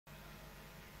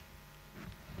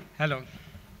Hello.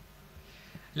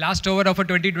 Last over of a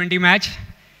 2020 match,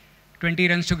 20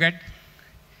 runs to get.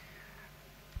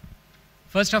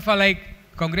 First of all, I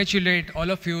congratulate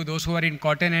all of you, those who are in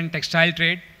cotton and textile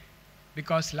trade,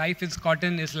 because life is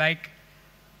cotton is like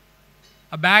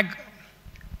a bag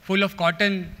full of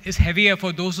cotton is heavier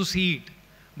for those who see it,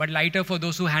 but lighter for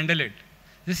those who handle it.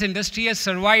 This industry has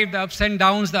survived the ups and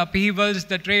downs, the upheavals,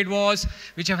 the trade wars,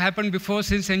 which have happened before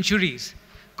since centuries.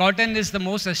 Cotton is the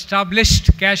most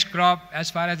established cash crop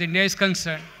as far as India is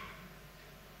concerned.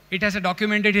 It has a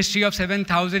documented history of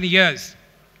 7,000 years.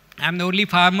 I'm the only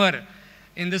farmer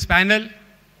in this panel.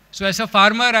 So as a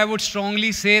farmer, I would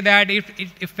strongly say that it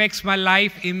affects my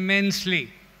life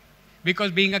immensely.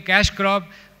 Because being a cash crop,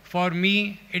 for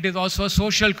me, it is also a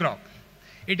social crop.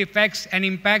 It affects and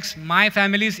impacts my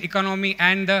family's economy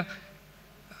and the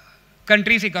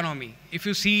country's economy. If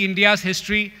you see India's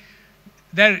history,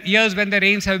 there are years when the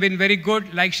rains have been very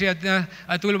good, like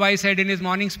Atul Bhai said in his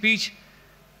morning speech.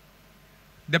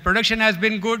 The production has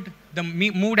been good, the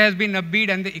mood has been upbeat,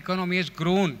 and the economy has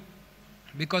grown.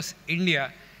 Because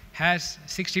India has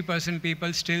 60%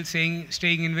 people still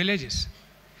staying in villages.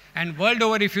 And world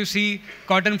over, if you see,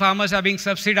 cotton farmers are being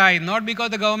subsidized, not because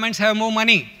the governments have more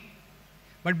money,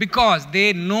 but because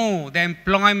they know the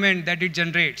employment that it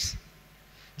generates.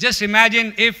 Just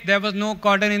imagine if there was no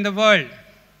cotton in the world,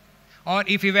 or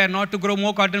if we were not to grow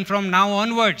more cotton from now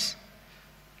onwards,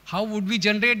 how would we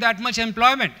generate that much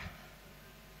employment?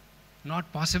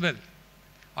 Not possible.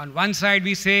 On one side,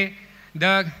 we say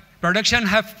the production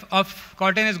of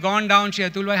cotton has gone down, Shri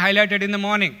Atul Bhai highlighted in the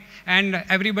morning, and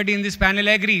everybody in this panel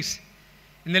agrees.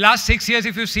 In the last 6 years,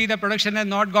 if you see, the production has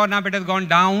not gone up, it has gone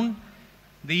down.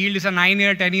 The yield is a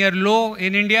 9-year, 10-year low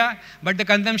in India, but the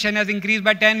consumption has increased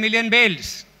by 10 million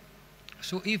bales.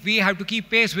 So if we have to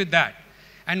keep pace with that,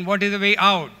 and what is the way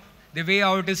out? The way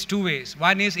out is two ways.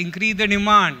 One is increase the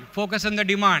demand, focus on the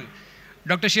demand.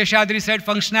 Dr. Sheshadri said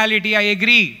functionality, I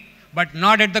agree, but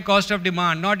not at the cost of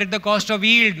demand, not at the cost of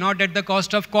yield, not at the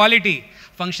cost of quality.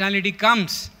 Functionality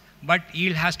comes, but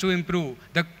yield has to improve.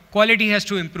 The quality has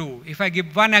to improve. If I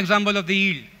give one example of the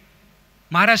yield,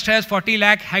 Maharashtra has 40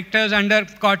 lakh hectares under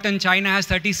cotton, China has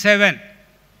 37.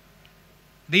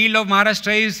 The yield of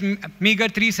Maharashtra is meager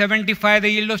 375, the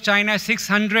yield of China is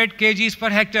 600 kgs per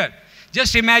hectare.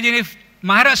 Just imagine if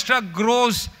Maharashtra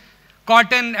grows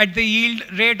cotton at the yield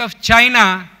rate of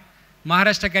China,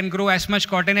 Maharashtra can grow as much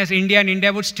cotton as India, and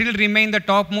India would still remain the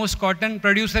topmost cotton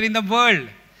producer in the world.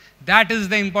 That is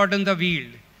the importance of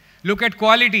yield. Look at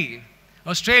quality.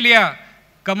 Australia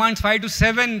commands 5 to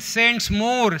 7 cents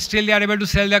more, still they are able to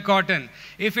sell their cotton.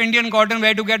 If Indian cotton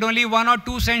were to get only 1 or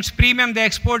 2 cents premium, the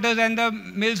exporters and the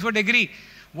mills would agree.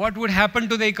 What would happen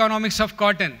to the economics of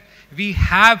cotton? We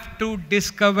have to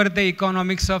discover the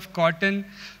economics of cotton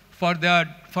for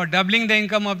doubling the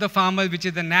income of the farmers, which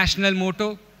is the national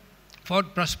motto, for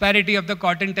prosperity of the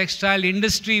cotton textile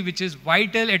industry, which is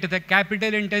vital. It is a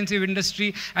capital-intensive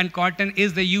industry, and cotton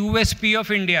is the USP of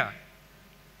India.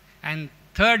 And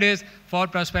third is for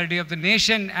prosperity of the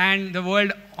nation and the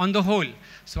world on the whole.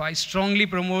 So I strongly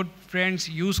promote, friends,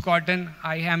 use cotton.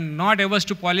 I am not averse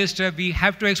to polyester. We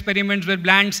have to experiment with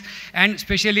blends, and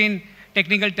especially in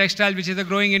technical textile, which is a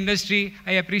growing industry.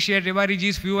 I appreciate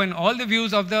Rewariji's view and all the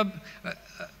views of the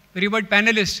revered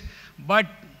panelists. But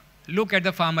look at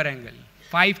the farmer angle.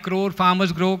 5 crore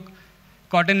farmers grow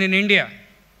cotton in India.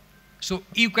 So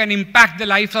you can impact the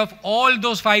lives of all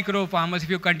those 5 crore farmers if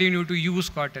you continue to use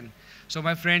cotton. So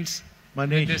my friends, Manish,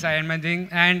 with this I end my thing.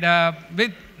 And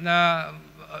with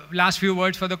last few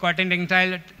words for the cotton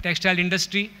textile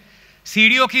industry.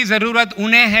 सीढ़ियों की ज़रूरत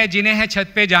उन्हें है जिन्हें है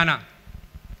छत पे जाना.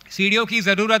 सीढ़ियों की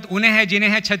ज़रूरत उन्हें है जिन्हें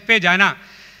है छत पे जाना.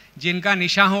 जिनका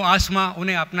निशा हो आसमां,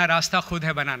 उन्हें अपना रास्ता खुद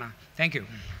है बनाना. Thank you.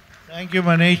 Thank you,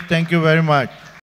 Manish. Thank you very much.